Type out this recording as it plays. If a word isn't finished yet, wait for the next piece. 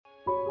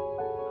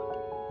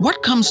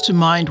What comes to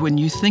mind when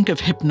you think of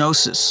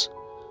hypnosis?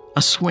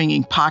 A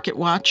swinging pocket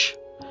watch?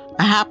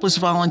 A hapless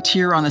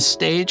volunteer on a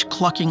stage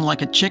clucking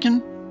like a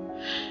chicken?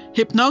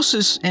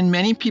 Hypnosis, in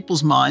many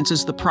people's minds,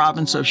 is the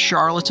province of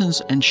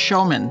charlatans and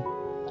showmen.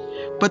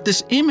 But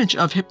this image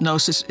of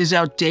hypnosis is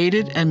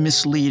outdated and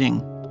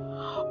misleading.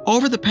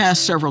 Over the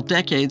past several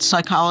decades,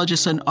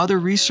 psychologists and other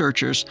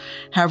researchers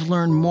have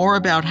learned more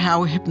about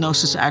how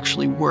hypnosis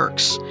actually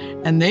works,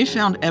 and they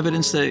found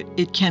evidence that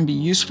it can be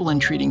useful in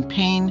treating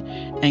pain,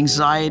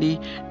 anxiety,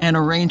 and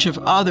a range of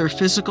other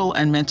physical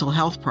and mental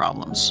health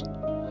problems.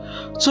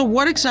 So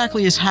what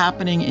exactly is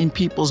happening in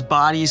people's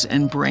bodies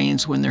and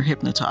brains when they're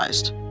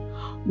hypnotized?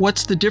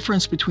 What's the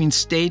difference between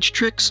stage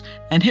tricks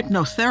and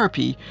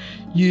hypnotherapy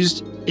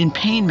used in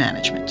pain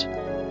management?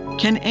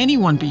 Can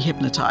anyone be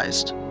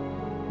hypnotized?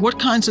 What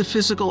kinds of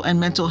physical and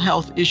mental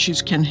health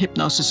issues can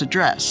hypnosis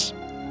address?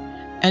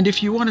 And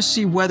if you want to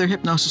see whether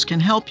hypnosis can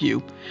help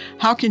you,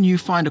 how can you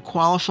find a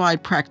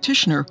qualified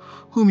practitioner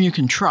whom you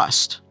can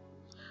trust?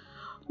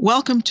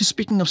 Welcome to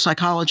Speaking of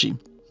Psychology,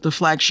 the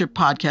flagship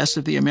podcast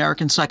of the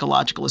American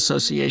Psychological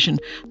Association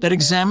that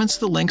examines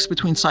the links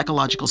between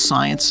psychological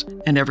science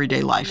and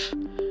everyday life.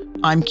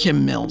 I'm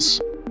Kim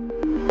Mills.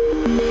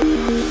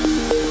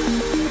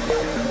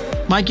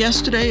 My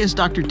guest today is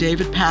Dr.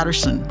 David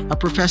Patterson, a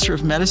professor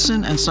of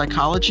medicine and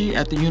psychology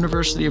at the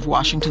University of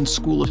Washington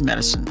School of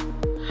Medicine.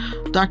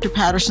 Dr.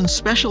 Patterson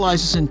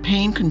specializes in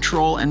pain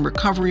control and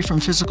recovery from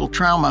physical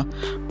trauma,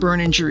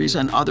 burn injuries,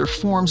 and other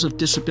forms of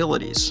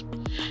disabilities.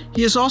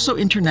 He is also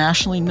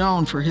internationally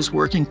known for his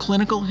work in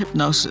clinical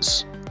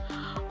hypnosis.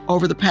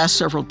 Over the past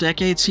several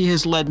decades, he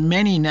has led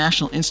many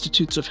National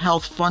Institutes of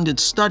Health-funded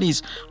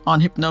studies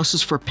on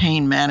hypnosis for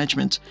pain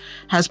management,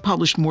 has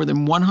published more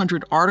than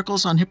 100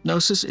 articles on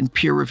hypnosis in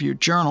peer-reviewed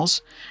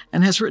journals,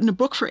 and has written a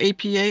book for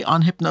APA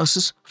on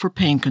hypnosis for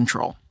pain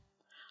control.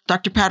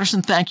 Dr.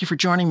 Patterson, thank you for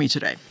joining me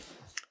today.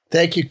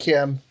 Thank you,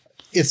 Kim.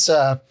 It's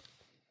an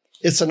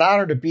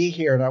honor to be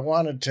here, and I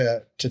wanted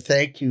to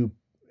thank you.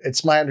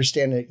 It's my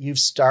understanding that you've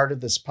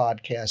started this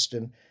podcast,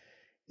 and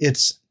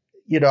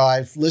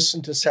I've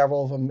listened to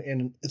several of them,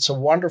 and it's a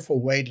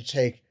wonderful way to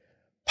take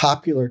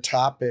popular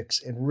topics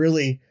and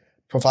really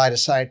provide a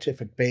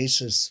scientific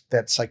basis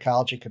that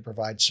psychology can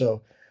provide.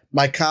 So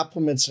my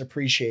compliments and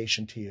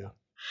appreciation to you.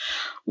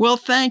 Well,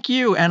 thank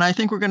you. And I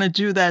think we're going to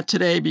do that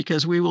today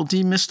because we will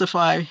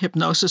demystify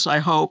hypnosis, I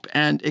hope,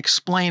 and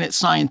explain it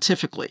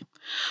scientifically.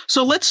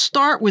 So let's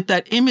start with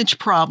that image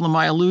problem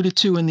I alluded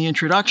to in the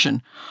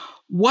introduction.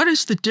 What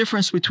is the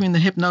difference between the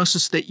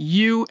hypnosis that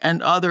you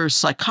and other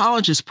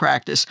psychologists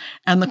practice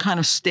and the kind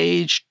of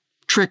stage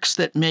tricks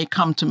that may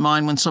come to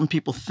mind when some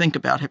people think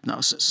about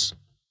hypnosis?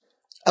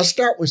 I'll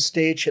start with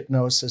stage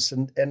hypnosis,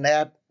 and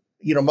that,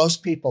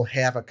 most people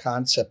have a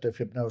concept of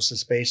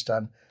hypnosis based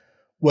on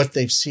what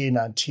they've seen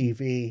on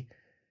TV.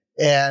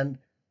 And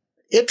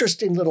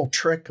interesting little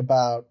trick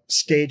about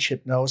stage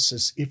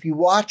hypnosis, if you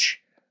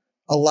watch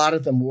a lot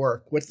of them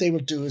work, what they will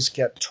do is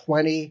get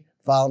 20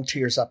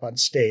 volunteers up on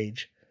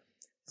stage.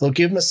 They'll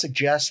give them a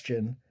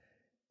suggestion,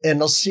 and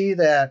they'll see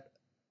that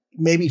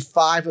maybe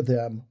 5 of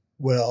them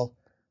will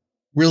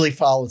really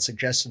follow the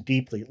suggestion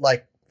deeply,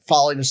 like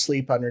falling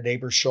asleep on their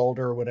neighbor's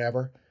shoulder or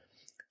whatever.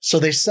 So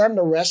they send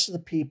the rest of the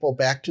people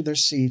back to their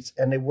seats,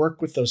 and they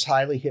work with those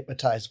highly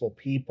hypnotizable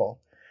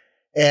people,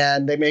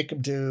 and they make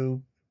them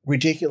do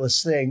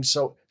ridiculous things.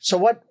 So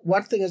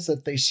one thing is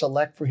that they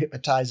select for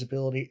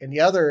hypnotizability, and the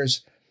other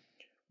is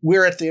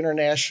we're at the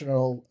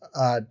international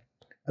a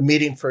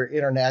meeting for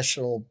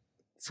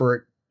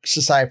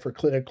Society for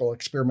Clinical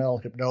Experimental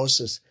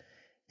Hypnosis.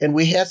 And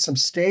we had some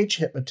stage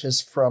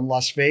hypnotists from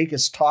Las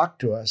Vegas talk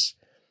to us.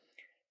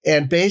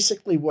 And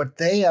basically what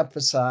they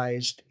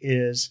emphasized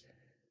is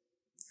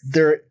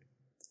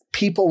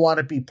people want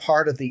to be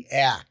part of the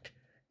act.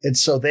 And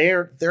so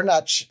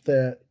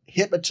the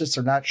hypnotists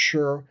are not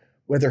sure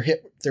whether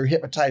they're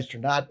hypnotized or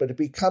not, but it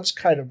becomes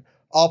kind of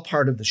all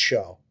part of the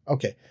show.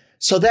 Okay,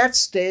 so that's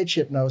stage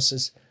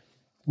hypnosis.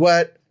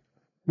 What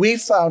we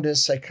found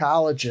as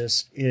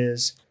psychologists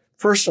is,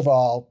 first of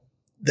all,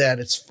 that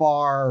it's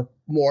far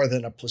more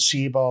than a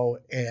placebo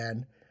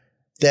and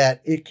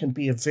that it can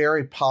be a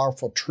very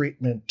powerful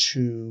treatment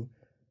to,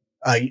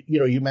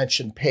 you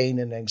mentioned pain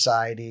and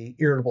anxiety.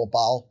 Irritable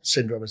bowel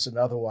syndrome is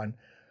another one.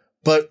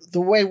 But the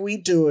way we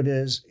do it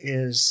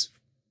is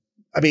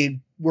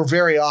we're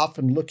very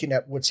often looking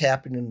at what's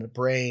happening in the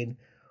brain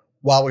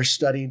while we're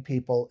studying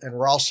people, and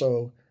we're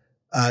also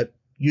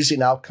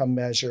using outcome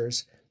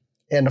measures.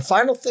 And the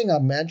final thing I'll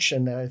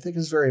mention that I think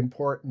is very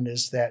important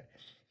is that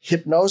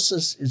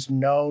hypnosis is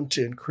known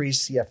to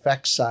increase the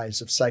effect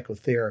size of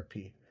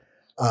psychotherapy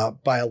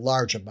by a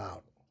large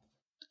amount.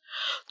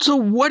 So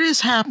what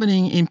is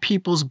happening in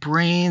people's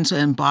brains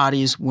and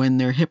bodies when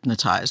they're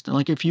hypnotized?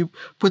 Like if you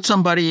put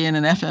somebody in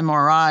an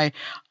fMRI,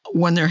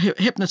 when they're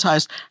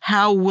hypnotized,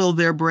 how will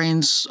their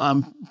brains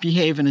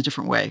behave in a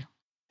different way?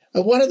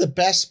 One of the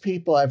best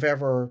people I've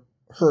ever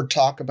heard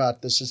talk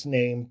about this is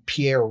named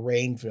Pierre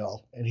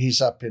Rainville, and he's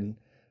up in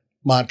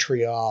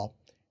Montreal.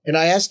 And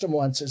I asked him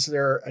once, is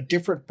there a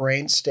different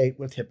brain state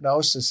with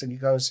hypnosis? And he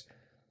goes,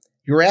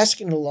 you're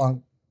asking the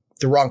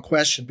wrong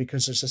question,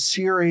 because there's a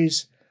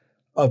series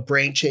of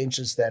brain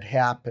changes that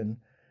happen.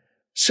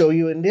 So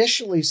you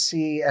initially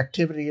see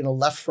activity in the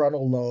left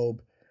frontal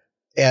lobe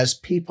as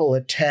people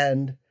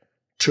attend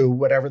to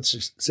whatever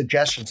the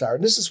suggestions are.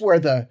 And this is where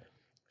the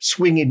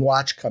swinging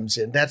watch comes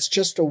in. That's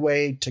just a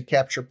way to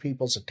capture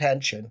people's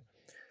attention.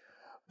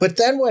 But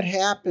then what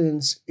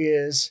happens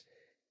is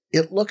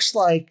it looks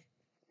like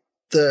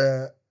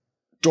the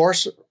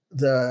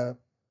dorsolateral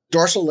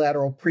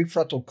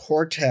prefrontal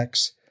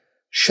cortex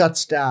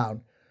shuts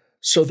down.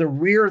 So the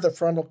rear of the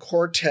frontal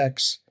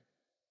cortex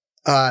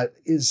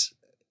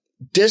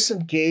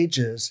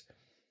disengages,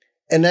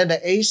 and then the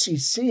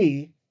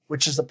ACC,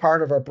 which is the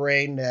part of our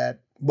brain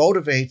that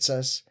motivates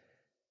us,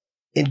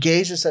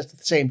 engages at the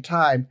same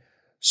time.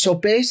 So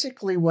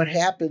basically what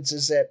happens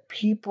is that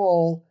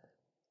people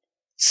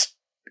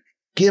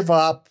give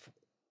up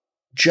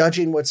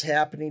judging what's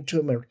happening to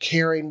them or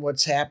caring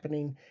what's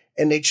happening,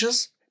 and they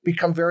just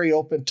become very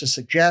open to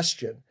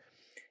suggestion.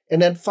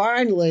 And then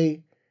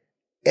finally,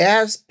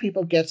 as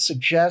people get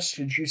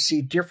suggestions, you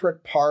see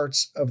different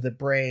parts of the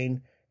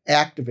brain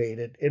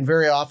activated, and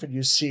very often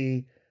you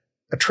see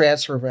a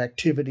transfer of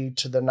activity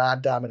to the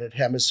non-dominant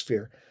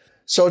hemisphere.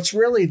 So it's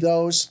really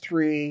those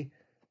three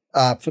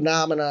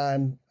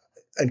phenomenon: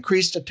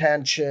 increased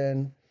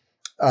attention,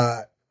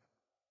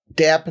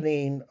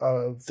 dampening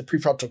of the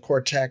prefrontal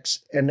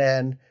cortex, and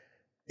then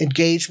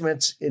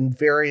engagements in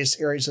various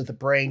areas of the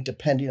brain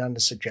depending on the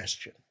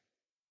suggestion.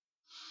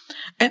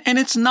 And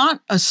it's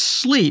not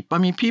asleep. I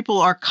mean, people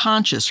are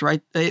conscious,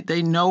 right?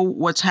 They know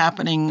what's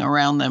happening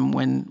around them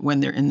when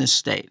they're in this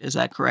state. Is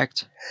that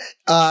correct?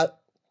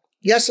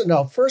 Yes and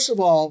no. First of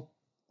all,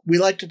 we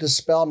like to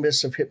dispel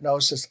myths of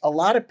hypnosis. A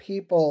lot of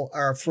people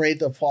are afraid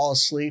they'll fall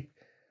asleep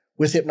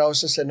with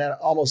hypnosis, and that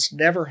almost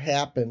never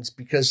happens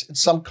because in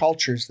some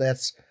cultures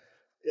that's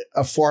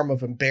a form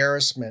of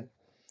embarrassment.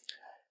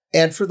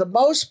 And for the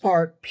most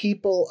part,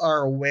 people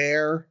are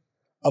aware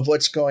of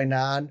what's going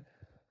on.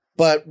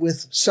 But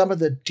with some of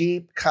the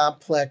deep,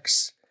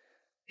 complex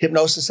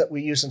hypnosis that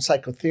we use in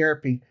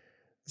psychotherapy,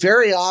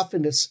 very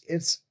often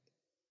it's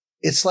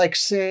like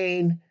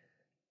saying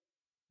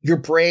your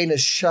brain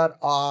is shut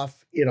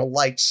off in a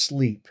light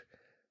sleep.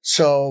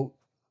 So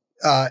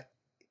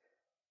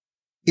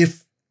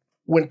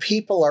when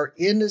people are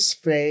in this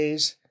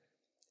phase,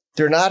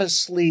 they're not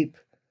asleep,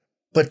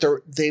 but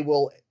they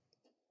will.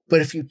 But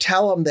if you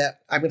tell them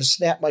that I'm going to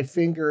snap my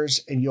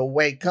fingers and you'll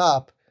wake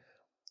up,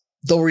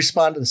 they'll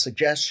respond to the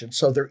suggestion.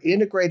 So they're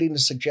integrating the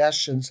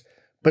suggestions,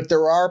 but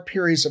there are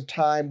periods of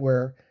time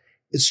where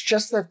it's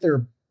just that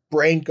their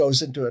brain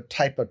goes into a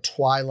type of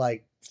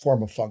twilight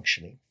form of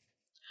functioning.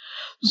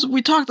 So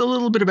we talked a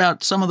little bit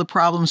about some of the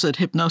problems that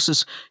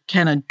hypnosis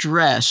can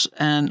address,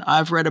 and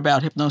I've read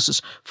about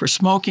hypnosis for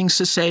smoking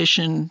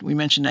cessation. We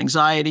mentioned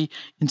anxiety,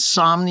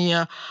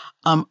 insomnia,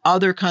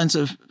 other kinds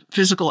of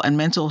physical and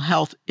mental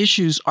health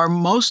issues. Are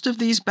most of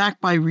these backed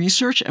by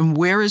research, and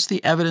where is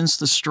the evidence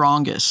the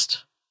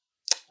strongest?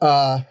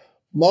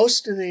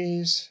 Most of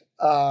these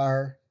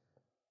are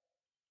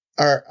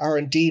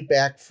indeed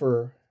backed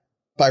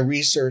by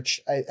research.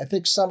 I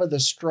think some of the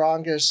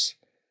strongest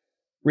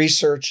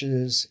research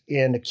is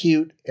in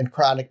acute and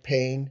chronic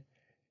pain,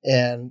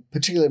 and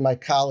particularly my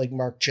colleague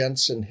Mark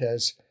Jensen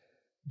has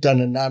done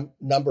a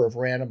number of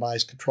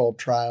randomized controlled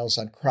trials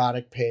on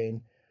chronic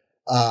pain.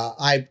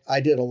 I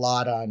did a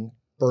lot on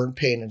burn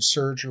pain and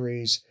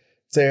surgeries.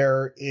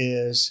 There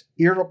is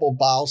irritable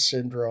bowel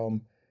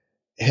syndrome.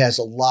 Has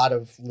a lot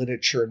of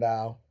literature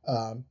now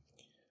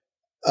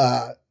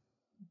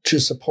to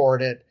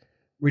support it.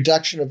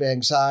 Reduction of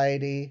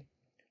anxiety,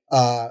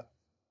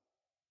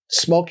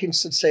 smoking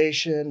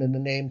cessation, and the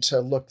name to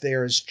look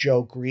there is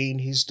Joe Green.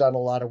 He's done a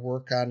lot of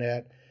work on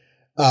it.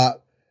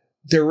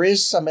 There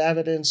is some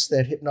evidence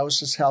that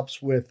hypnosis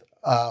helps with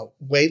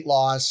weight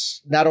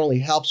loss. Not only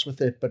helps with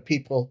it, but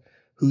people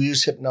who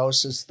use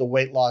hypnosis, the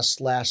weight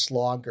loss lasts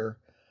longer.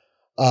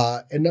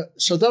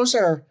 So those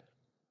are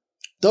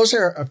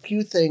a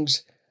few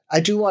things. I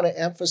do want to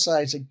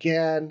emphasize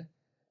again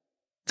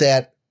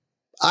that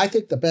I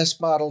think the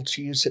best model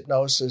to use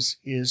hypnosis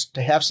is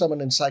to have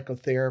someone in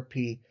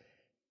psychotherapy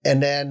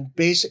and then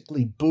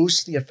basically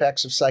boost the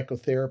effects of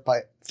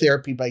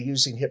psychotherapy by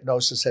using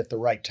hypnosis at the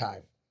right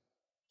time.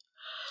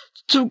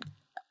 So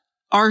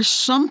are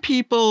some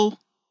people,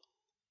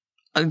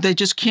 they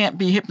just can't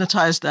be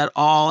hypnotized at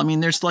all? I mean,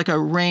 there's like a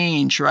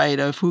range, right,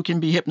 of who can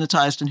be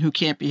hypnotized and who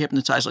can't be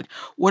hypnotized. Like,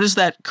 what does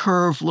that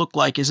curve look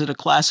like? Is it a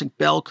classic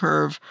bell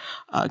curve?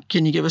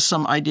 Can you give us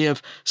some idea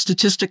of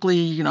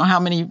statistically,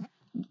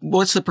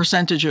 what's the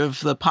percentage of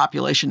the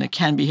population that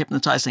can be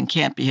hypnotized and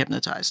can't be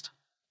hypnotized?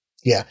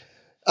 Yeah.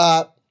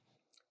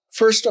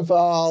 First of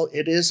all,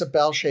 it is a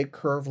bell-shaped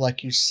curve,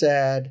 like you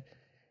said,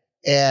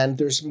 and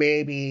there's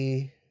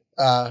maybe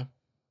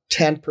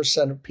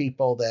 10% of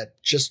people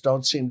that just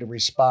don't seem to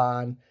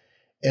respond,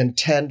 and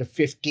 10 to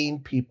 15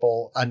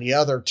 people on the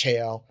other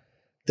tail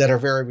that are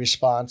very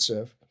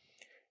responsive.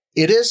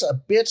 It is a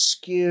bit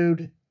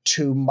skewed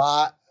to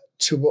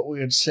what we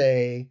would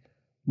say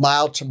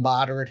mild to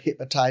moderate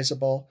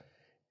hypnotizable.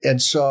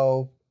 And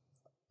so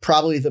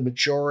probably the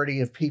majority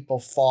of people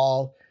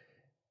fall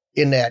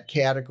in that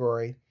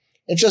category.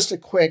 And just a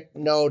quick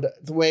note,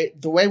 the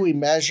way we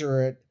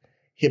measure it,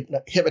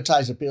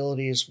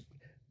 hypnotizability, is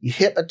you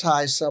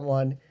hypnotize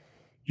someone,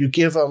 you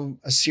give them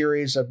a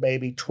series of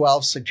maybe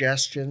 12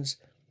 suggestions,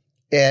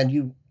 and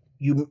you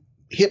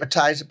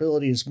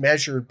hypnotizability is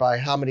measured by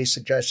how many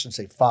suggestions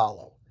they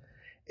follow.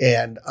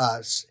 And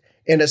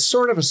it's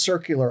sort of a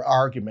circular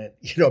argument,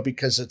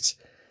 because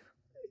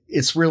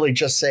it's really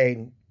just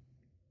saying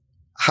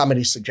how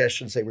many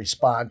suggestions they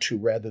respond to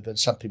rather than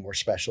something more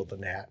special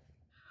than that.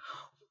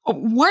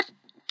 What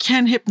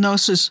can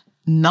hypnosis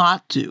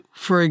not do?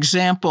 For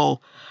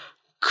example,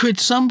 could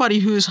somebody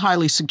who's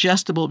highly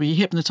suggestible be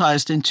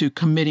hypnotized into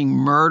committing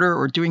murder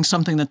or doing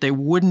something that they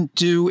wouldn't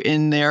do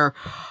in their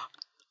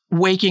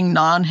waking,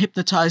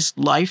 non-hypnotized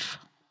life?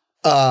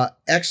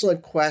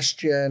 Excellent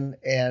question.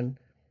 And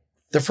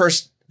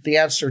the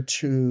answer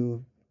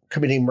to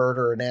committing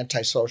murder and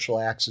antisocial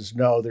acts is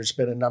no. There's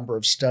been a number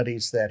of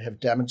studies that have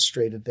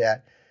demonstrated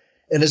that.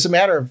 And as a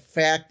matter of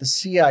fact, the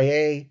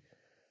CIA,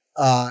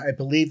 I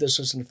believe this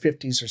was in the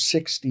 50s or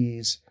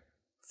 60s,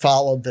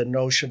 followed the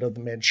notion of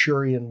the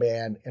Manchurian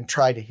Man and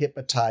tried to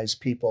hypnotize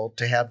people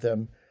to have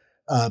them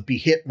be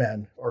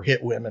hitmen or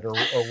hit women or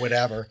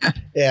whatever.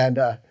 And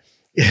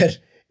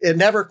it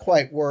never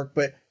quite worked,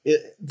 but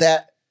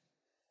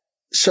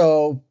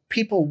so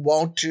people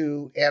won't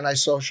do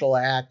antisocial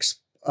acts.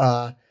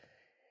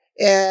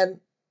 And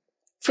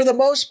for the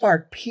most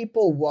part,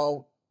 people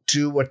won't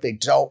do what they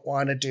don't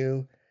want to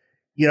do.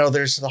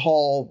 There's the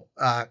whole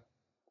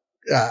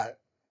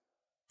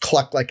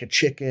cluck like a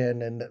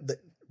chicken,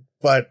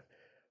 but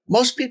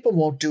most people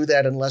won't do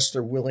that unless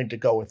they're willing to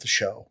go with the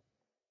show.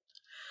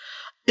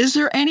 Is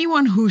there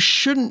anyone who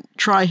shouldn't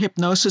try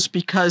hypnosis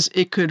because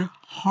it could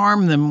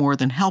harm them more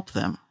than help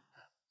them?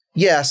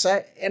 Yes,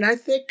 I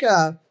think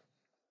I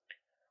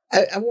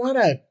want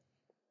to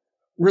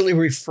really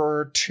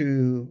refer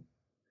to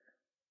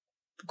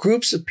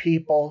groups of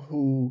people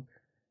who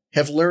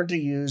have learned to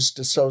use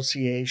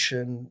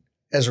dissociation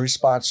as a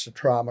response to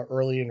trauma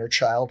early in their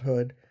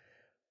childhood,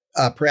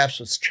 perhaps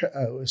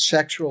with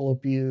sexual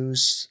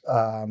abuse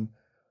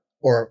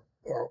or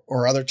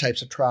other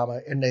types of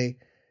trauma, and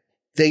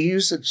they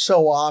use it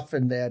so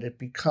often that it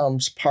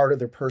becomes part of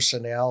their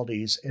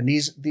personalities. And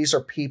these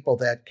are people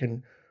that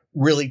can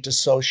really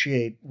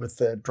dissociate with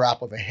the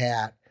drop of a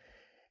hat.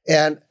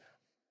 And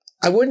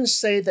I wouldn't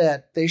say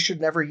that they should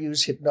never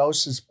use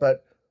hypnosis,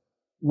 but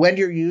when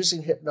you're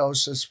using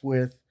hypnosis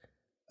with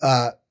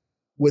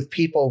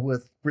people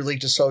with really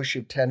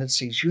dissociative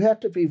tendencies, you have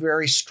to be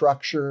very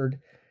structured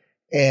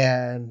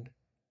and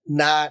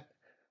not,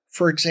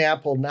 for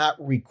example, not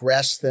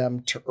regress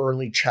them to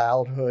early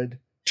childhood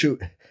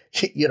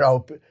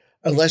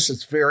unless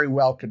it's very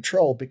well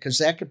controlled, because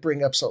that could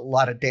bring up a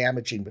lot of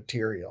damaging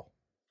material.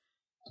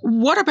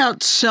 What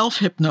about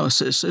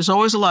self-hypnosis? There's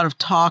always a lot of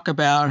talk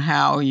about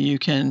how you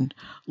can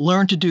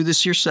learn to do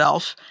this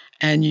yourself,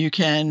 and you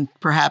can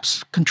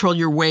perhaps control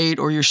your weight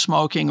or your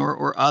smoking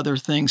or other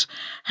things.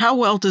 How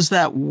well does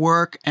that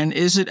work? And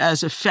is it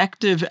as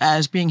effective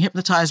as being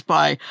hypnotized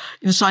by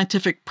a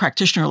scientific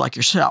practitioner like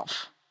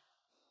yourself?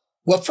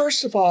 Well,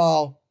 first of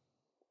all,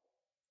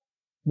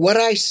 what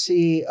I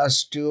see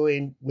us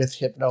doing with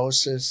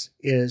hypnosis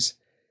is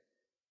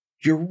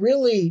you're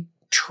really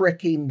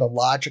tricking the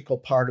logical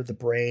part of the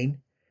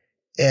brain,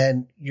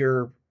 and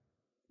you're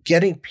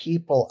getting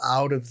people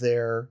out of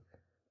their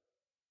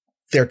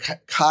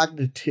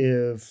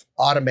cognitive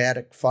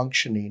automatic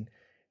functioning.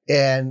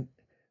 And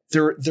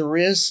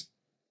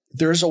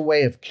there's a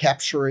way of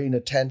capturing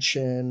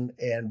attention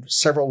and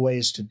several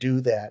ways to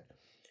do that.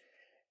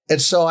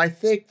 And so I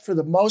think for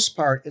the most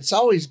part, it's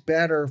always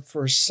better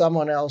for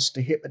someone else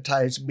to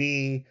hypnotize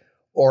me,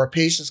 or a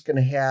patient's going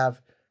to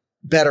have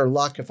better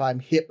luck if I'm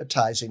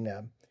hypnotizing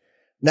them.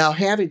 Now,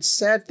 having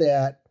said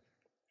that,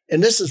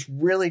 and this has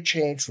really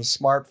changed with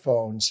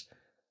smartphones,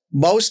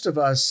 most of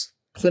us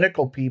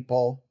clinical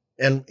people,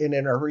 and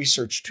in our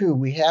research too,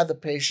 we have the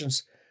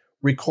patients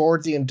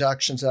record the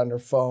inductions on their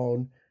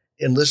phone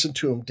and listen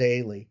to them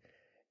daily.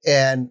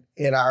 And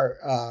in our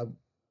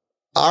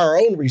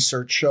own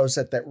research shows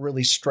that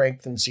really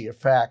strengthens the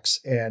effects.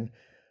 And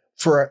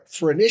for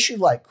an issue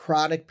like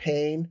chronic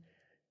pain,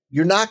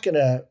 you're not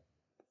gonna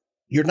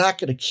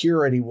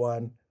cure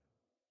anyone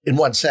in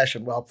one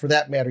session. Well, for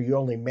that matter, you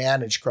only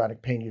manage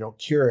chronic pain, you don't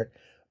cure it.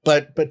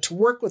 But to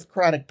work with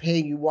chronic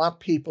pain, you want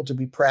people to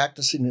be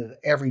practicing it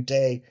every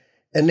day,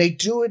 and they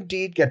do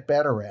indeed get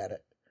better at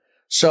it.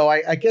 So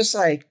I guess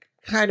I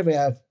kind of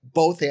have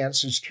both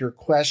answers to your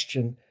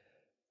question.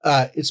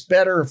 It's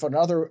better if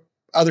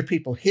other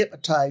people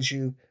hypnotize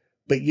you,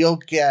 but you'll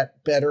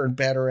get better and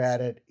better at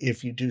it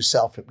if you do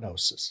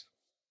self-hypnosis.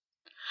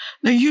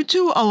 Now, you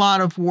do a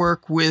lot of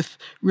work with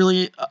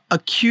really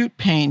acute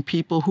pain,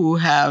 people who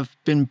have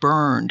been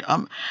burned.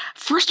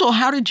 First of all,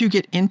 how did you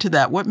get into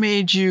that? What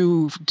made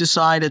you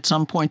decide at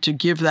some point to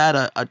give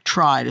that a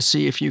try to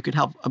see if you could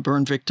help a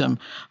burn victim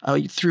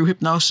through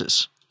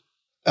hypnosis?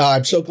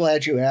 I'm so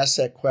glad you asked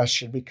that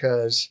question,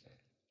 because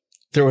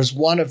there was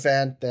one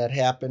event that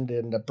happened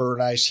in the burn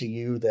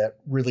ICU that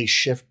really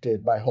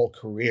shifted my whole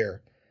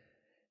career.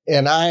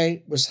 And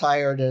I was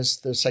hired as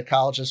the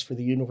psychologist for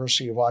the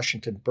University of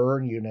Washington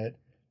burn unit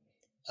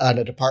on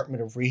the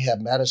Department of Rehab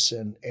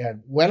Medicine.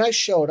 And when I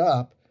showed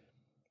up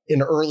in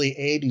the early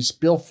 80s,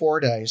 Bill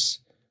Fordyce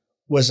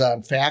was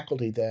on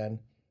faculty then.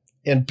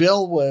 And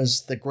Bill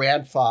was the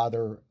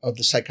grandfather of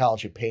the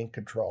psychology of pain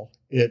control,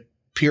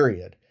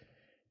 period.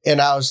 And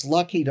I was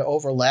lucky to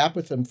overlap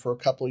with him for a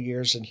couple of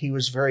years, and he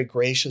was very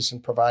gracious in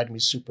providing me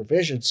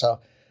supervision. So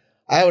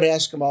I would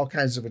ask him all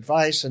kinds of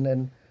advice. And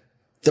then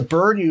the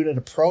burn unit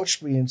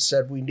approached me and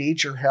said, we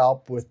need your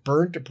help with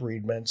burn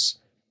debridements.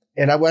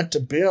 And I went to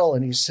Bill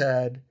and I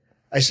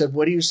said,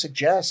 what do you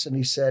suggest? And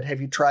he said,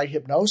 have you tried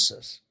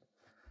hypnosis?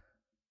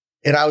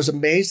 And I was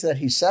amazed that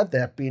he said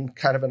that, being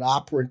kind of an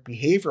operant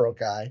behavioral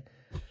guy.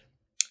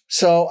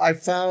 So I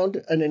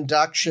found an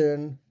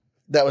induction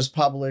that was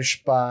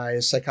published by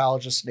a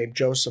psychologist named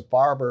Joseph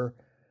Barber.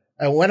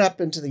 I went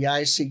up into the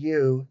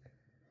ICU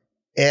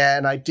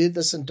and I did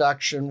this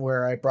induction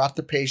where I brought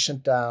the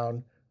patient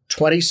down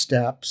 20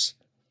 steps,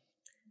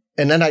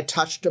 and then I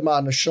touched him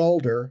on the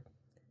shoulder.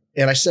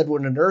 And I said,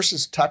 when the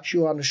nurses touch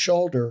you on the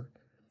shoulder,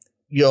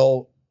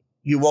 you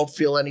won't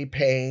feel any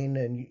pain,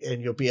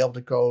 and you'll be able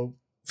to go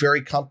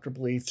very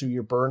comfortably through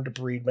your burn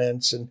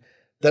debridements. And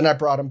then I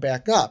brought him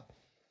back up.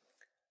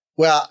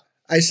 Well,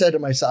 I said to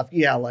myself,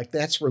 yeah, like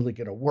that's really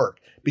going to work,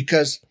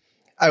 because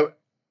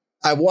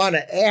I want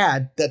to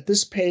add that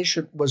this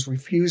patient was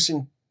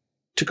refusing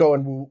to go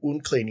in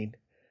wound cleaning.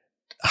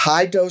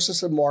 High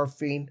doses of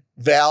morphine,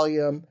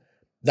 Valium,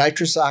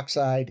 nitrous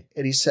oxide.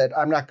 And he said,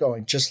 I'm not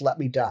going, just let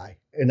me die.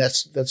 And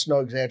that's no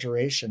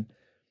exaggeration.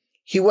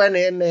 He went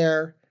in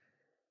there.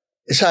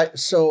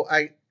 So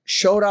I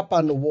showed up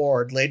on the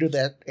ward later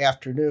that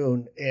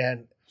afternoon,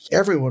 and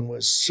everyone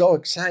was so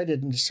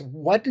excited. And said,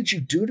 what did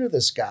you do to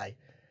this guy?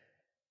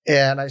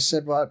 And I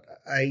said, well,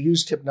 I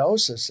used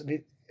hypnosis.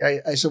 And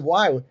I said,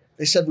 why?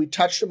 They said, we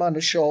touched him on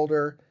the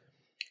shoulder.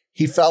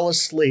 He fell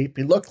asleep.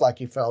 He looked like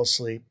he fell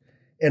asleep.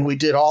 And we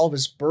did all of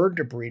his burn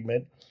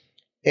debridement.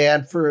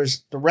 And for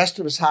the rest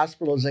of his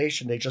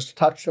hospitalization, they just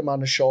touched him on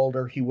the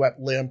shoulder. He went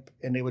limp,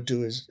 and they would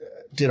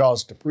did all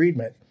his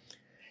debridement.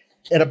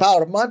 And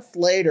about a month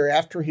later,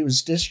 after he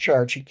was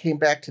discharged, he came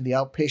back to the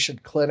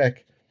outpatient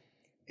clinic.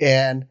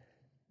 And,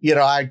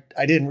 I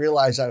didn't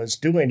realize I was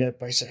doing it,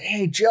 but I said,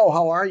 hey, Joe,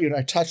 how are you? And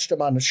I touched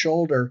him on the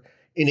shoulder,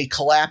 and he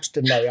collapsed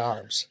in my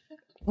arms.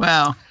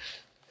 Wow.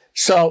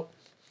 So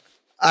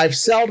I've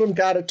seldom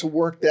got it to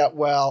work that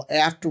well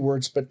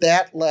afterwards, but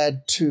that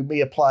led to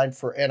me applying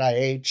for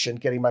NIH and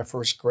getting my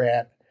first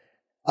grant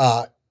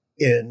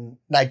in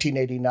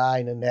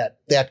 1989, and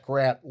that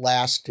grant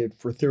lasted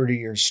for 30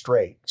 years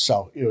straight.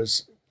 So it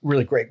was a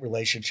really great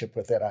relationship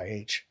with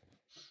NIH.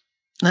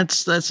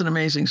 That's an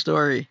amazing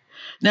story.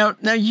 Now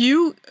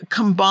you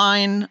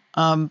combine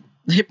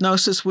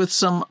hypnosis with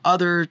some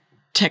other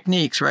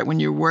techniques, right? When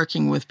you're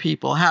working with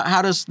people,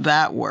 how does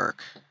that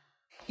work?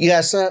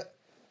 Yes.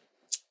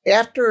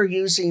 After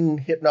using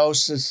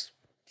hypnosis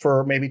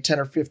for maybe 10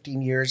 or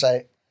 15 years,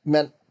 I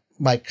met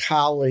my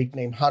colleague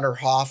named Hunter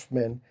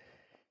Hoffman,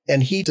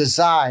 and he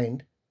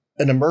designed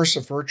an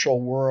immersive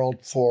virtual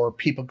world for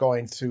people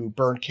going through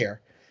burn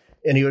care.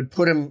 And we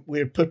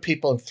would put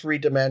people in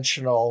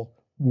 3-dimensional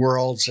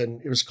worlds,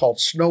 and it was called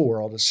Snow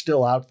World. It's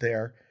still out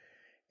there.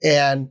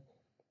 And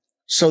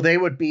so they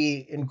would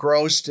be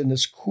engrossed in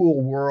this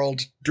cool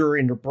world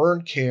during their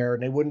burn care,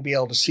 and they wouldn't be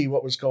able to see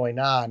what was going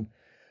on.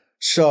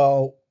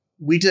 So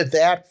we did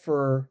that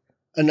for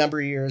a number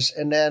of years.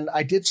 And then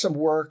I did some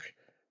work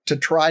to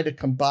try to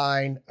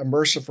combine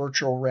immersive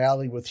virtual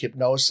reality with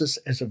hypnosis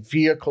as a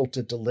vehicle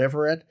to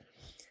deliver it.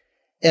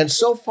 And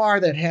so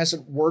far that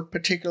hasn't worked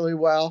particularly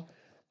well.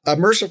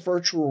 Immersive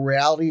virtual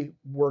reality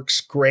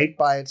works great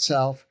by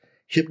itself.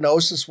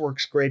 Hypnosis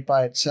works great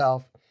by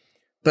itself.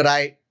 But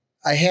I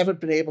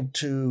haven't been able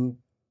to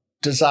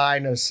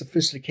design a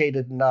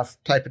sophisticated enough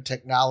type of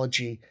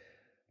technology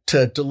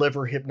to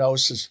deliver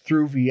hypnosis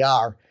through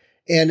VR.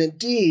 And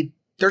indeed,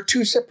 they're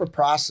two separate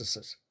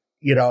processes,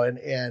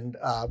 and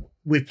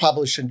we've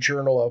published in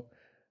Journal of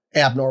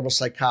Abnormal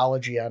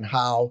Psychology on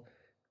how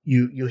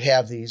you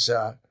have these,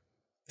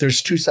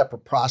 there's two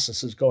separate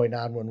processes going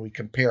on when we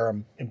compare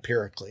them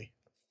empirically.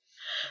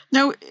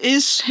 Now,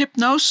 is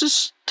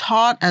hypnosis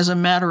taught as a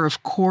matter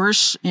of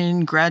course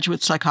in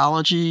graduate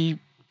psychology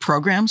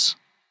programs?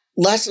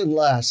 Less and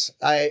less.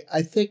 I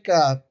think,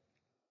 I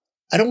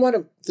don't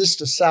want this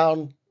to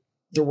sound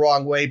the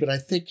wrong way, but I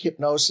think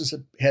hypnosis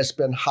has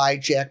been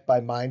hijacked by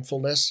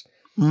mindfulness.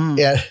 And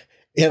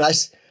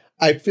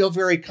I feel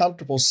very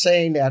comfortable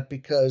saying that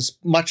because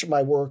much of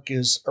my work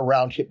is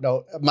around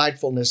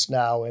mindfulness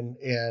now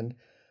and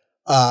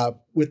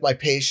with my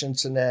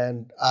patients. And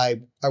then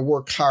I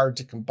work hard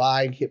to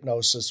combine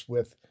hypnosis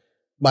with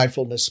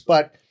mindfulness.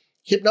 But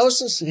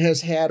hypnosis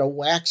has had a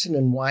waxing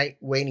and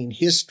waning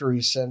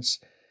history since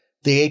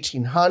the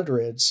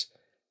 1800s.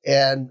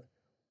 And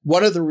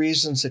one of the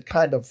reasons it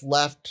kind of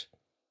left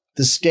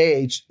the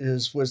stage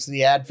was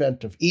the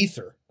advent of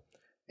ether.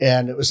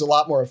 And it was a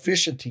lot more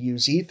efficient to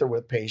use ether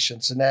with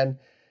patients. And then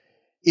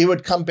it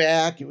would come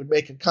back, it would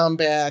make a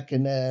comeback.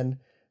 And then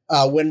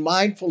when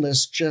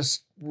mindfulness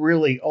just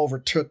really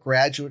overtook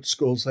graduate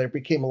schools, there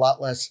became a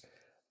lot less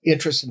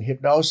interest in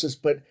hypnosis.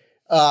 But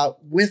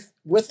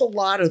with a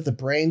lot of the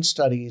brain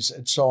studies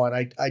and so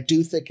on, I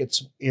do think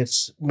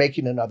it's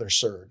making another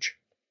surge.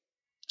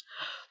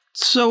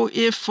 So,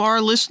 if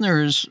our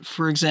listeners,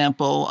 for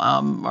example,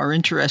 are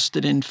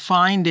interested in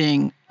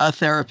finding a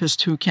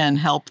therapist who can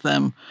help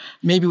them,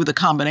 maybe with a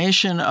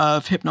combination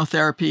of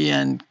hypnotherapy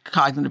and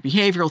cognitive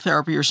behavioral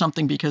therapy or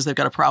something, because they've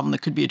got a problem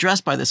that could be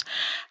addressed by this,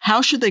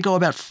 how should they go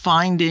about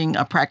finding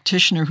a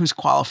practitioner who's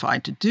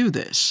qualified to do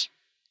this?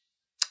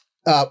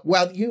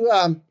 Well,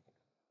 your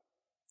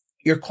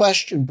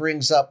question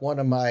brings up one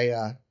of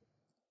the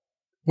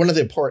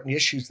important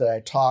issues that I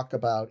talk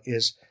about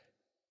is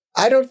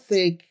I don't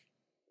think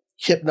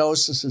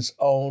hypnosis is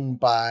owned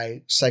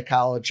by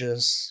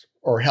psychologists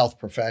or health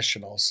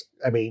professionals.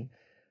 I mean,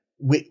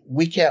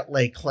 we can't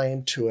lay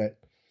claim to it.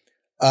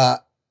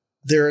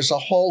 There is a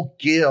whole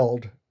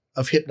guild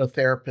of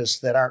hypnotherapists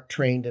that aren't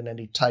trained in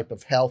any type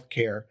of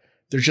healthcare.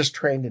 They're just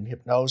trained in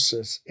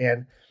hypnosis.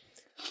 And,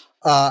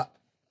 I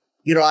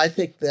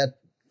think that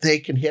they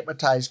can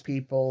hypnotize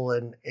people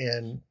and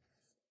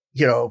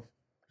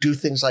do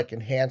things like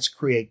enhance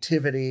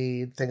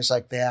creativity, things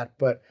like that.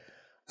 But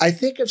I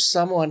think if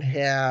someone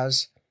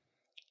has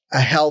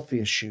a health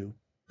issue,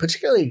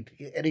 particularly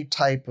any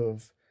type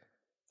of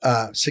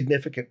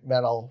significant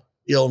mental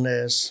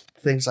illness,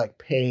 things like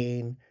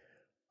pain,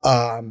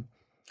 I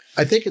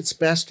think it's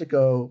best to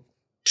go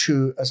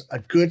to a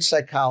good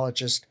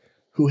psychologist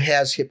who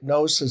has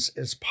hypnosis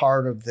as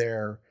part of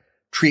their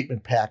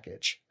treatment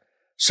package.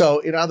 So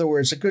in other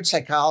words, a good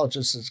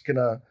psychologist is going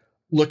to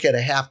look at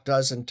a half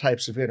dozen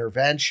types of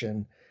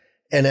intervention,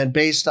 and then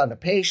based on the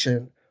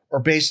patient or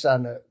based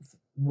on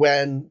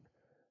when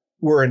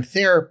we're in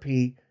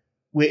therapy,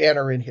 we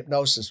enter in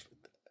hypnosis.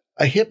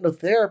 A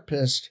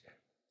hypnotherapist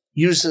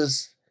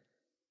uses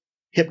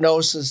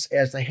hypnosis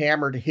as the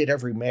hammer to hit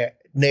every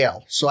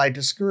nail. So I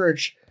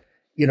discourage,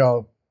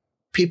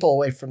 people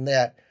away from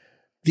that.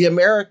 The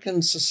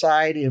American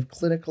Society of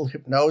Clinical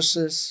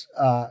Hypnosis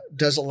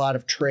does a lot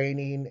of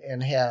training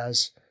and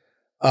has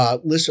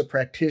lists of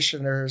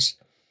practitioners.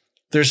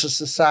 There's a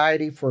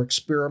Society for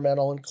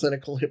Experimental and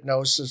Clinical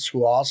Hypnosis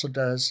who also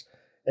does,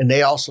 and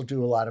they also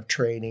do a lot of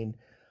training.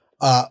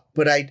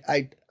 But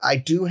I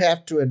do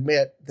have to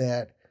admit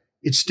that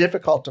it's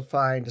difficult to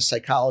find a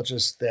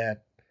psychologist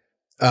that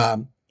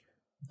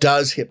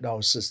does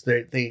hypnosis.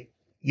 Again,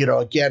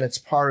 it's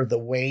part of the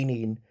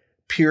waning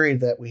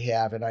period that we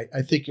have, and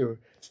I think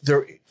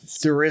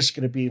there is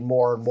going to be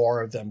more and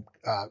more of them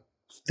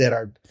that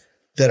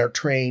are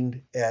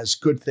trained as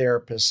good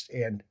therapists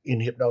and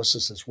in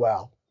hypnosis as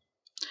well.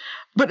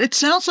 But it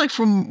sounds like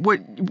from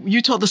what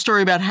you told the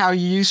story about how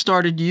you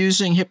started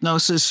using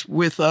hypnosis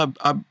with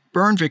a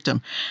burn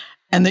victim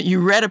and that you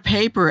read a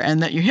paper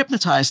and that you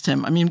hypnotized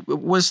him. I mean,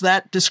 was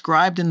that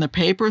described in the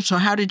paper? So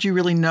how did you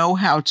really know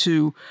how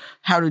to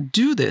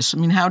do this? I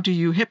mean, how do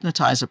you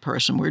hypnotize a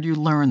person? Where do you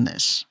learn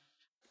this?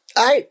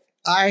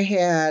 I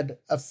had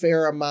a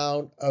fair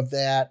amount of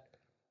that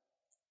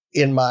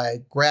in my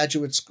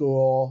graduate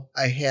school.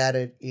 I had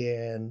it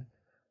in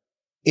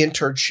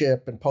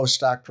internship and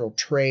postdoctoral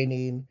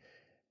training.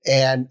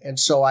 And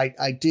so I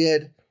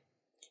did,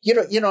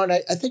 and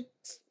I think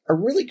a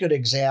really good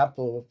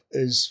example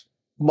is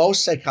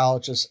most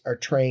psychologists are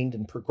trained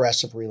in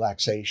progressive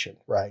relaxation,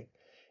 right?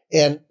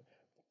 And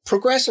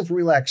progressive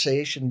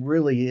relaxation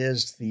really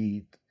is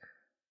the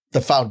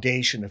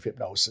foundation of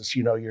hypnosis.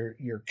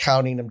 You're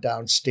counting them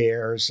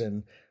downstairs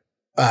and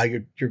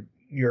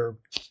you're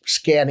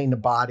scanning the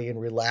body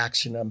and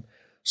relaxing them.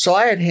 So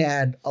I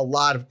had a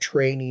lot of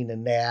training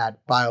in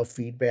that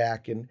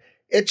biofeedback, and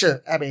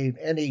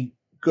any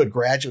good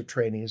graduate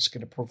training is going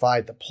to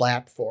provide the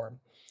platform.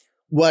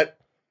 What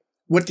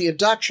the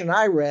induction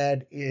I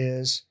read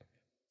is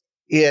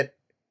it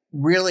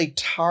really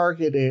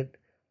targeted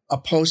a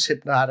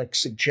post-hypnotic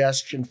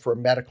suggestion for a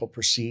medical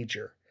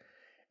procedure.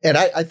 And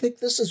I think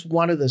this is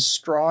one of the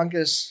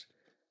strongest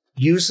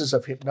uses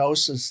of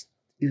hypnosis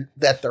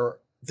that there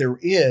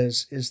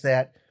is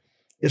that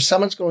if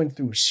someone's going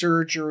through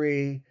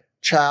surgery,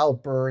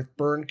 childbirth,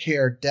 burn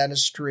care,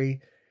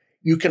 dentistry,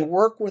 you can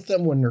work with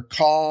them when they're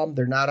calm,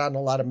 they're not on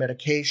a lot of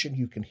medication,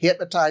 you can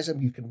hypnotize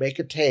them, you can make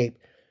a tape,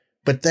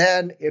 but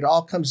then it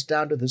all comes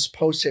down to this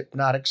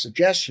post-hypnotic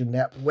suggestion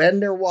that when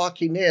they're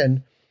walking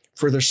in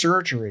for their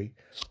surgery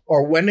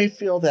or when they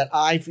feel that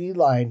IV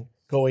line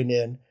going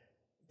in,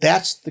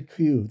 that's the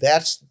cue.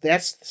 That's the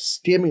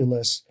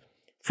stimulus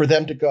for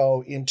them to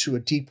go into a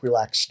deep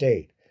relaxed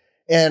state.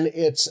 And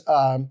it's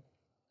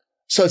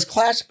so it's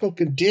classical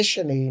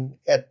conditioning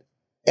at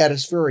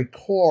its very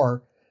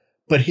core.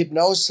 But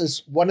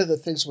hypnosis, one of the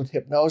things with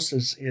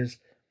hypnosis is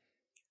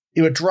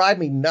it would drive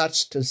me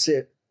nuts to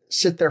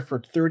sit there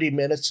for 30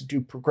 minutes to do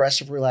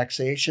progressive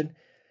relaxation.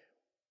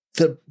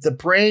 The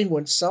brain,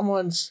 when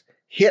someone's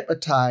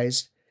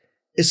hypnotized,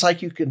 it's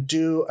like you can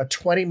do a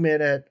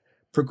 20-minute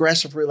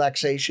progressive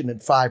relaxation in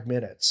 5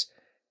 minutes.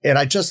 And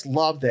I just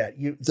love that.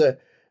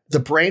 The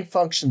brain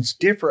functions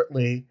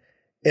differently,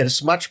 and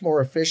it's much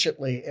more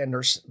efficiently. And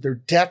there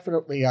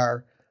definitely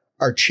are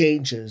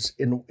changes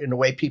in the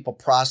way people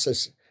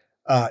process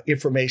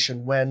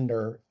information when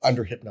they're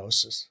under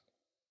hypnosis.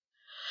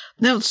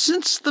 Now,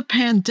 since the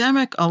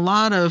pandemic, a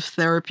lot of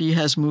therapy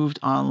has moved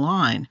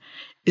online.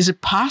 Is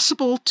it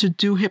possible to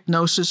do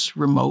hypnosis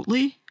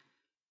remotely?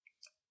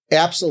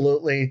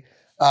 Absolutely.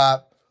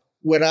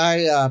 When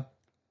the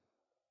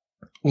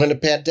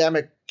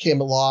pandemic came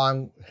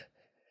along,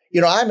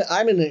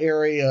 I'm in the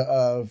area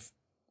of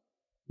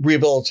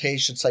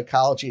rehabilitation,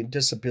 psychology, and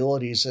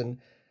disabilities,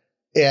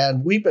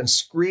 and we've been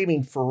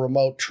screaming for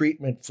remote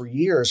treatment for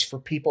years for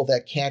people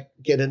that can't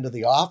get into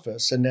the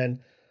office. And then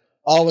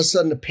all of a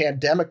sudden the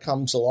pandemic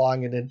comes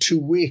along, and in 2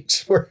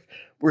 weeks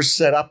we're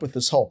set up with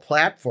this whole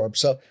platform.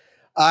 So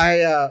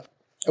I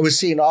was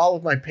seeing all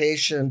of my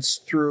patients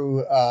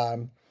through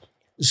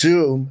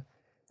Zoom,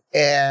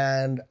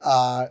 and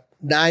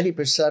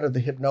 90% of the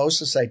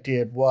hypnosis I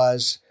did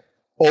was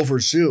over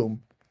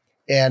Zoom.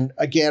 And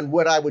again,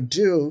 what I would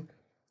do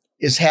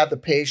is have the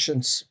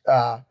patients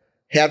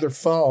have their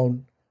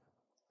phone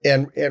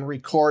and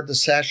record the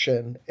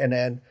session,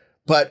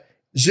 but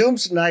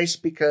Zoom's nice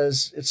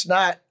because it's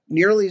not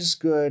nearly as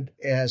good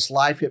as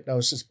live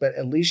hypnosis, but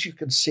at least you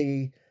can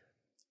see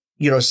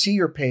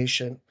your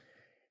patient.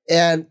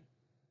 And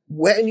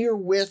when you're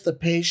with the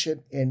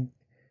patient and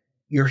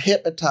you're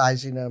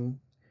hypnotizing them,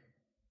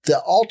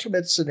 the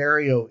ultimate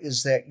scenario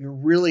is that you're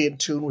really in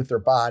tune with their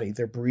body.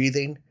 They're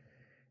breathing,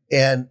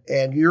 and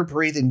you're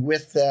breathing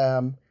with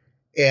them,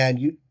 and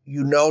you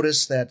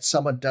notice that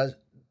someone does,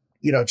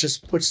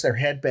 just puts their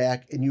head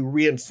back, and you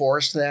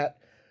reinforce that.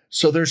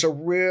 So there's a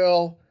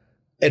real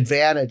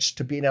advantage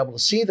to being able to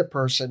see the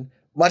person,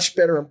 much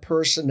better in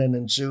person than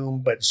in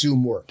Zoom, but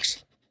Zoom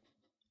works.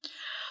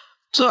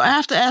 So I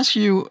have to ask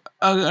you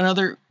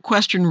another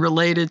question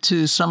related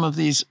to some of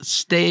these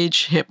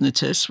stage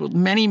hypnotists. Well,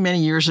 many, many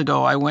years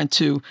ago, I went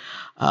to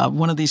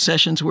one of these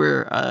sessions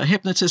where a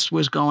hypnotist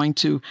was going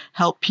to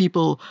help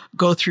people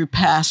go through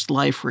past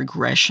life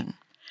regression.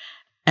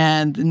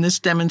 And in this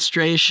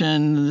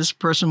demonstration, this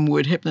person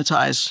would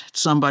hypnotize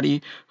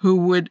somebody who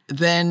would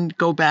then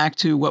go back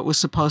to what was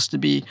supposed to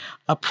be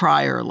a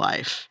prior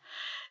life.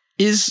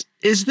 Is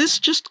this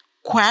just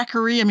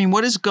quackery? I mean,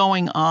 what is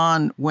going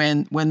on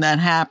when that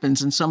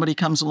happens and somebody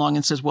comes along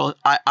and says, well,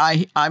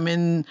 I'm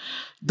in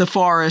the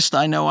forest.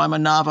 I know I'm a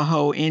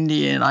Navajo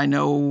Indian.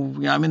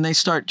 They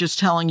start just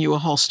telling you a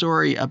whole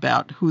story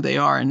about who they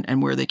are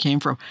and where they came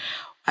from.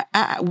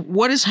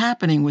 What is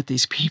happening with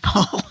these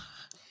people?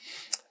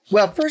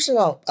 Well, first of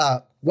all,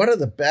 one of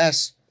the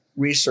best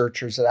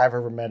researchers that I've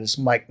ever met is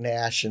Mike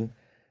Nash, and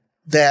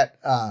that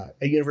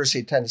at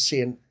University of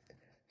Tennessee. And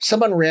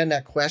someone ran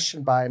that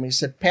question by him. He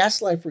said, past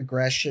life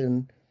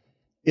regression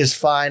is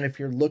fine if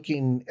you're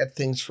looking at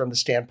things from the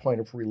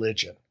standpoint of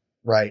religion,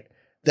 right?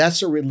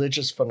 That's a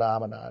religious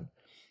phenomenon.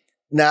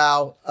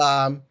 Now,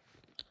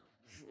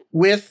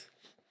 if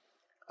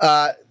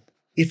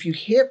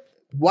you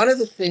one of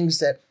the things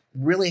that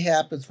really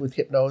happens with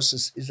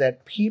hypnosis is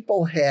that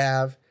people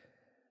have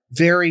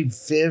very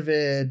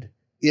vivid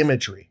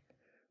imagery.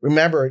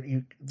 Remember,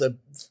 the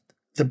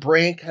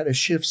brain kind of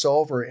shifts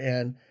over,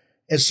 and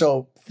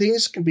so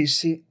things can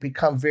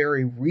become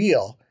very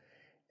real,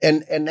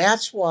 and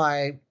that's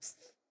why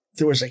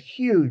there was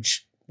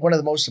one of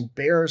the most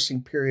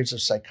embarrassing periods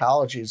of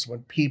psychology is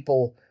when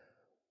people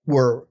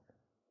were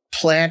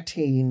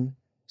planting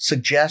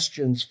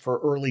suggestions for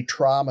early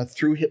trauma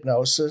through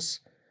hypnosis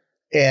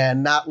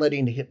and not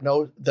letting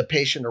the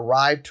patient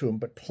arrive to them,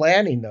 but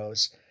planning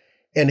those.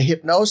 And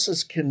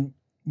hypnosis can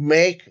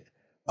make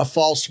a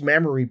false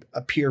memory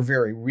appear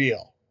very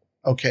real.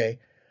 Okay.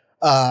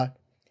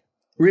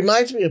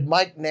 Reminds me of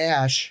Mike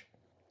Nash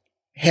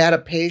had a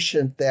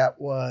patient that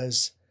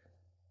was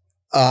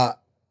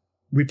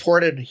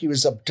reported he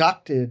was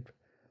abducted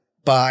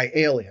by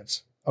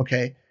aliens.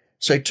 Okay.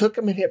 So he took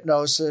him in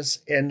hypnosis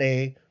and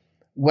they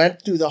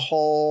went through the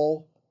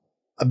whole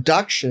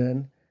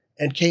abduction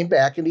and came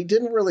back, and he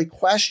didn't really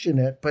question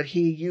it, but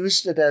he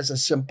used it as a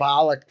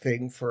symbolic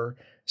thing for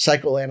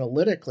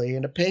psychoanalytically,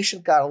 and the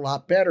patient got a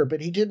lot better,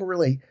 but he didn't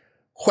really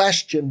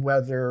question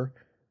whether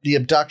the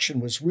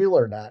abduction was real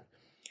or not.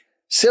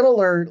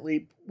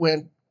 Similarly,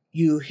 when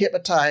you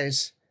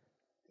hypnotize,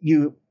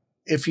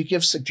 if you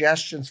give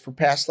suggestions for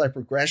past life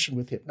regression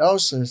with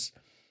hypnosis,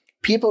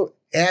 people,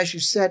 as you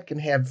said, can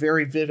have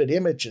very vivid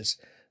images.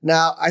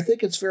 Now, I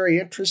think it's very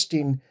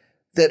interesting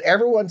that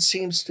everyone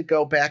seems to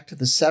go back to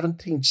the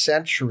 17th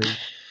century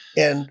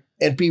and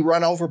be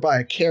run over by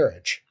a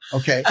carriage.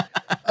 Okay.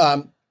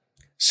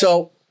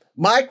 So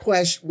my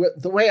question,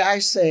 the way I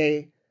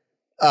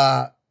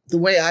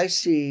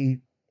see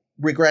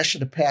regression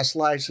to past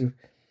lives,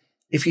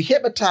 if you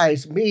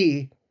hypnotize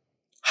me,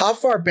 how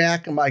far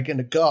back am I going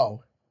to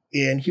go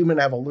in human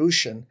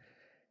evolution?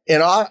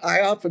 And I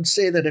often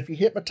say that if you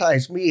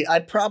hypnotize me,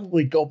 I'd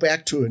probably go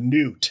back to a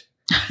newt,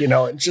 and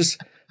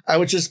I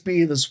would just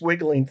be this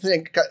wiggling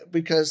thing,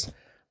 because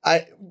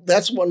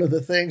that's one of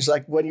the things,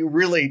 like when you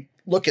really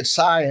look at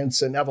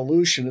science and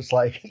evolution, it's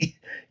like,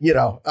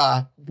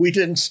 we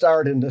didn't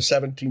start in the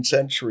 17th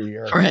century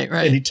or Right.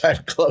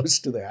 anytime close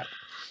to that.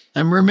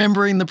 I'm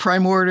remembering the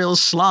primordial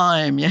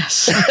slime.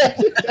 Yes.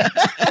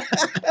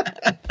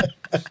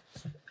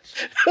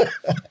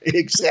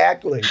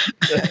 Exactly.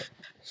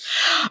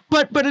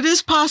 But it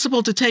is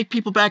possible to take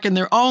people back in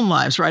their own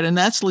lives, right? And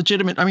that's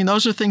legitimate. I mean,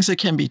 those are things that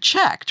can be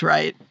checked,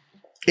 right?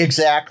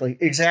 Exactly.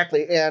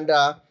 And,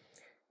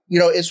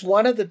 it's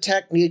one of the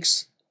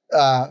techniques,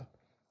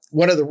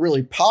 one of the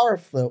really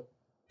powerful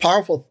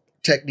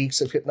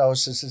techniques of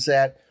hypnosis is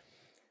that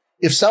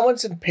if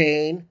someone's in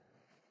pain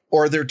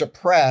or they're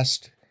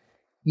depressed,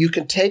 you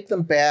can take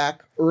them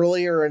back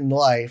earlier in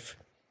life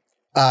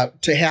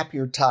to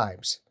happier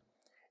times.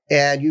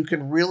 And you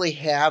can really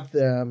have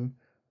them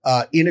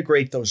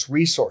integrate those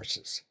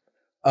resources.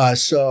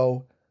 And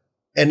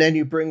then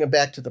you bring them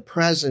back to the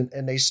present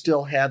and they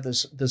still have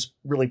this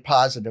really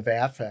positive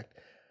affect.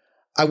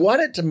 I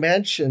wanted to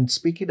mention,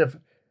 speaking of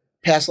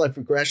past life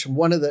regression,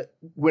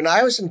 when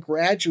I was in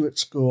graduate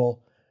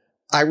school,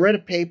 I read a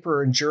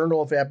paper in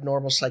Journal of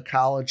Abnormal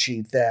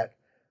Psychology that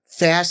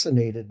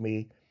fascinated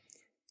me.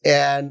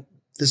 And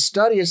the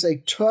study is they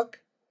took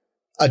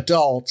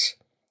adults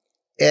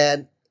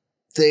and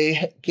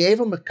they gave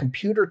them a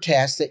computer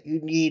task that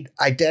you need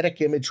eidetic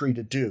imagery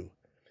to do.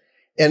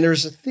 And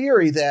there's a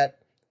theory that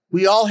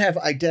we all have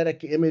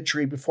eidetic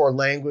imagery before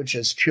language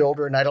as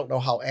children. I don't know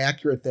how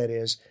accurate that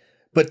is,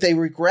 but they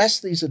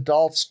regressed these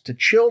adults to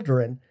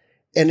children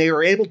and they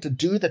were able to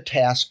do the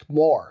task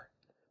more.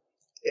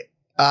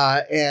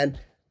 And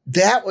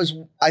that was,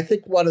 I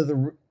think, one of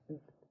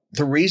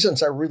the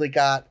reasons I really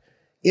got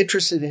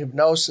interested in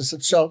hypnosis.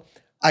 And so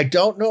I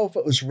don't know if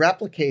it was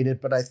replicated,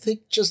 but I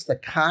think just the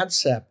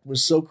concept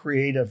was so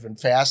creative and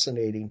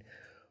fascinating.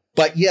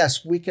 But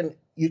yes,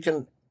 you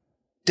can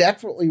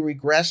definitely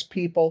regress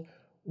people.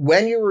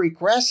 When you're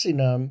regressing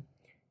them,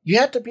 you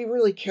have to be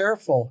really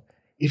careful.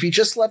 If you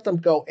just let them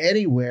go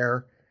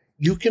anywhere,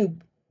 you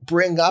can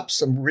bring up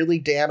some really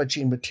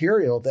damaging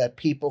material that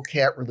people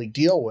can't really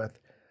deal with.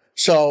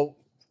 So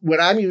when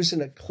I'm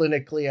using it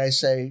clinically, I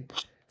say,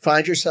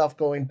 find yourself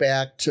going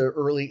back to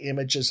early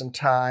images in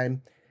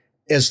time,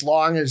 as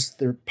long as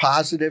they're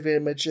positive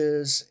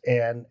images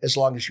and as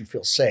long as you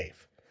feel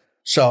safe.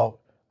 So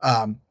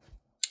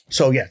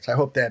yes, I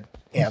hope that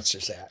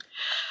answers that.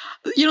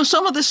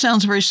 Some of this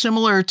sounds very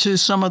similar to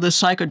some of the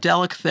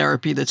psychedelic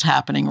therapy that's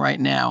happening right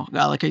now.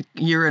 Like a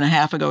year and a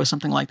half ago or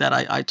something like that,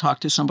 I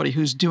talked to somebody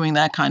who's doing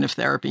that kind of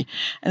therapy.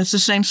 And it's the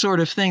same sort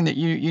of thing, that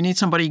you need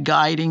somebody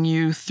guiding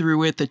you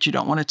through it, that you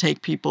don't want to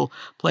take people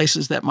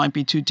places that might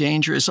be too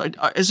dangerous.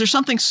 Is there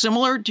something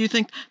similar, do you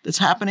think, that's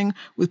happening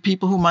with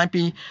people who might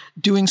be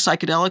doing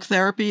psychedelic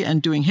therapy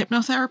and doing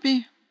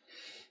hypnotherapy?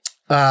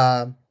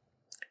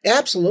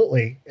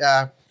 Absolutely.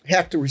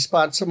 Have to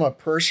respond somewhat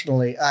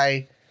personally.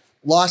 I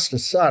lost a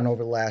son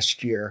over the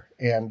last year,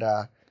 and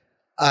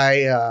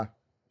I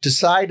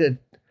decided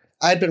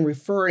I'd been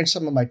referring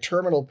some of my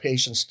terminal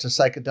patients to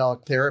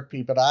psychedelic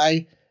therapy, but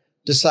I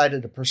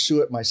decided to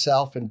pursue it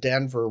myself in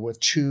Denver with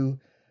two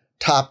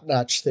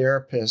top-notch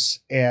therapists.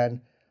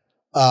 And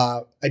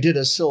I did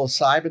a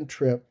psilocybin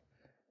trip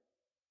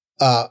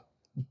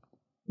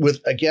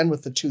with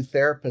the two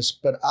therapists,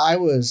 but I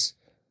was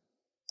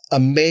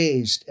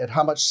amazed at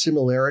how much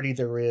similarity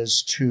there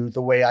is to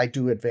the way I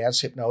do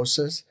advanced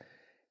hypnosis.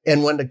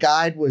 And when the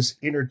guide was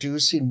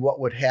introducing what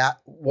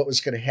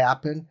was going to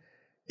happen,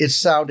 it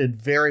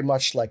sounded very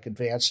much like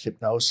advanced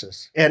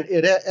hypnosis. And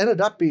it ended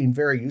up being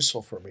very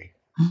useful for me.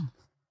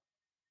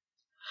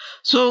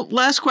 So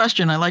last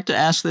question, I like to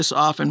ask this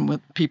often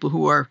with people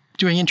who are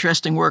doing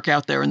interesting work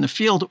out there in the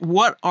field.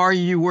 What are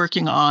you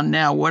working on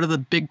now? What are the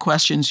big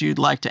questions you'd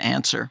like to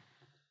answer?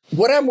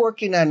 What I'm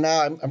working on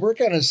now, I'm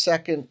working on a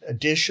second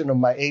edition of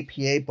my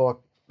APA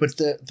book, but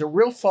the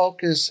real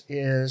focus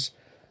is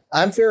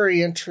I'm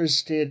very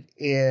interested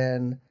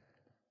in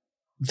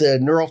the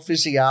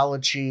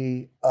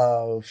neurophysiology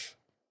of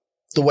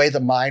the way the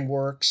mind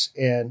works,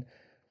 and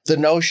the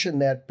notion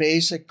that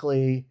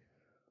basically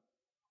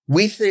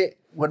we think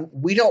when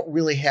we don't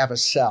really have a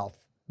self,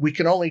 we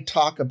can only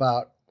talk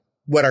about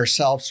what our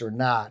selves are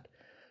not.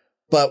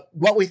 But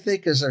what we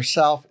think is our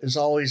self is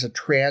always a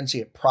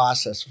transient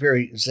process,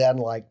 very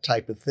Zen-like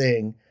type of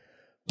thing.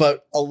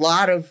 But a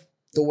lot of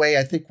the way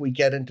I think we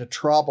get into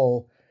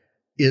trouble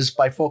is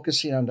by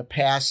focusing on the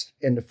past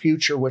and the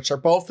future, which are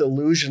both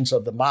illusions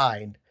of the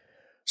mind.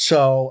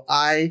 So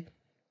I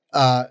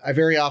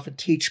very often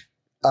teach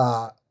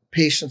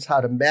patients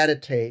how to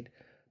meditate,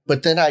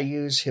 but then I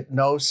use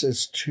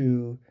hypnosis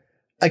to,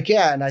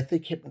 again, I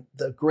think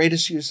the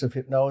greatest use of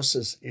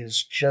hypnosis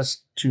is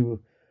just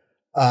to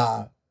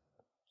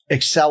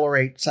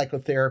accelerate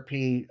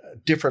psychotherapy, a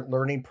different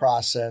learning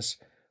process,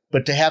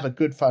 but to have a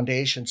good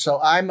foundation. So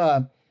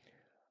I'm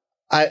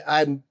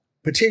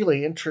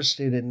particularly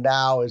interested in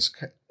now is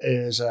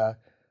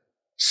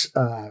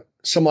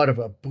somewhat of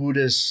a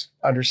Buddhist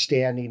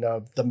understanding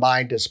of the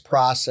mind as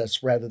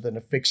process rather than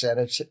a fixed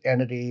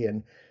entity,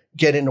 and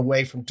getting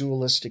away from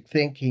dualistic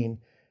thinking.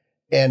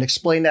 and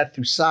explain that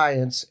through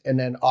science and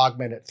then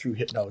augment it through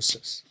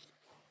hypnosis.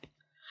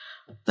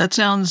 That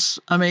sounds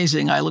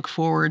amazing. I look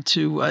forward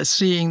to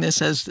seeing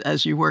this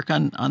as you work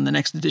on the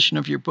next edition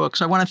of your book.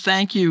 So I want to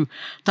thank you,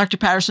 Dr.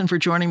 Patterson, for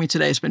joining me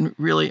today. It's been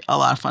really a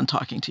lot of fun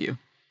talking to you.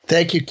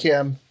 Thank you,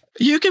 Kim.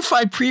 You can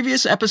find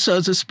previous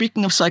episodes of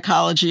Speaking of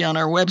Psychology on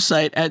our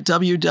website at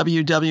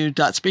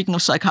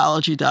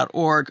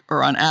www.speakingofpsychology.org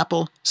or on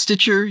Apple,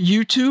 Stitcher,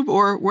 YouTube,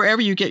 or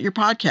wherever you get your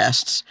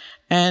podcasts.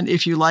 And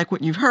if you like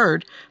what you've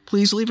heard,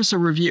 please leave us a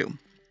review.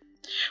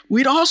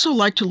 We'd also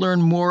like to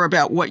learn more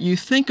about what you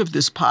think of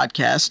this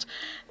podcast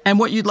and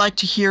what you'd like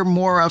to hear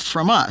more of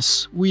from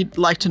us. We'd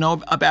like to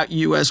know about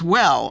you as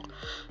well.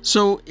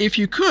 So if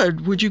you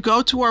could, would you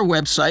go to our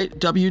website,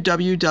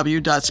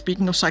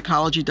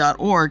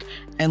 www.speakingofpsychology.org,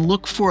 and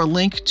look for a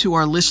link to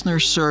our listener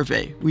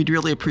survey? We'd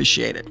really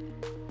appreciate it.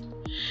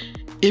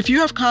 If you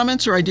have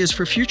comments or ideas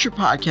for future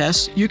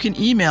podcasts, you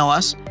can email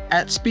us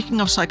at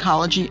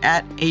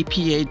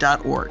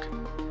speakingofpsychology@apa.org.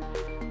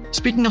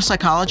 Speaking of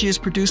Psychology is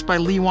produced by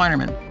Lee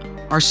Weinerman.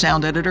 Our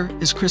sound editor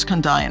is Chris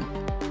Kondayan.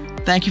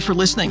 Thank you for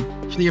listening.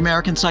 For the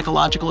American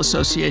Psychological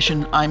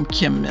Association, I'm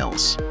Kim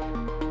Mills.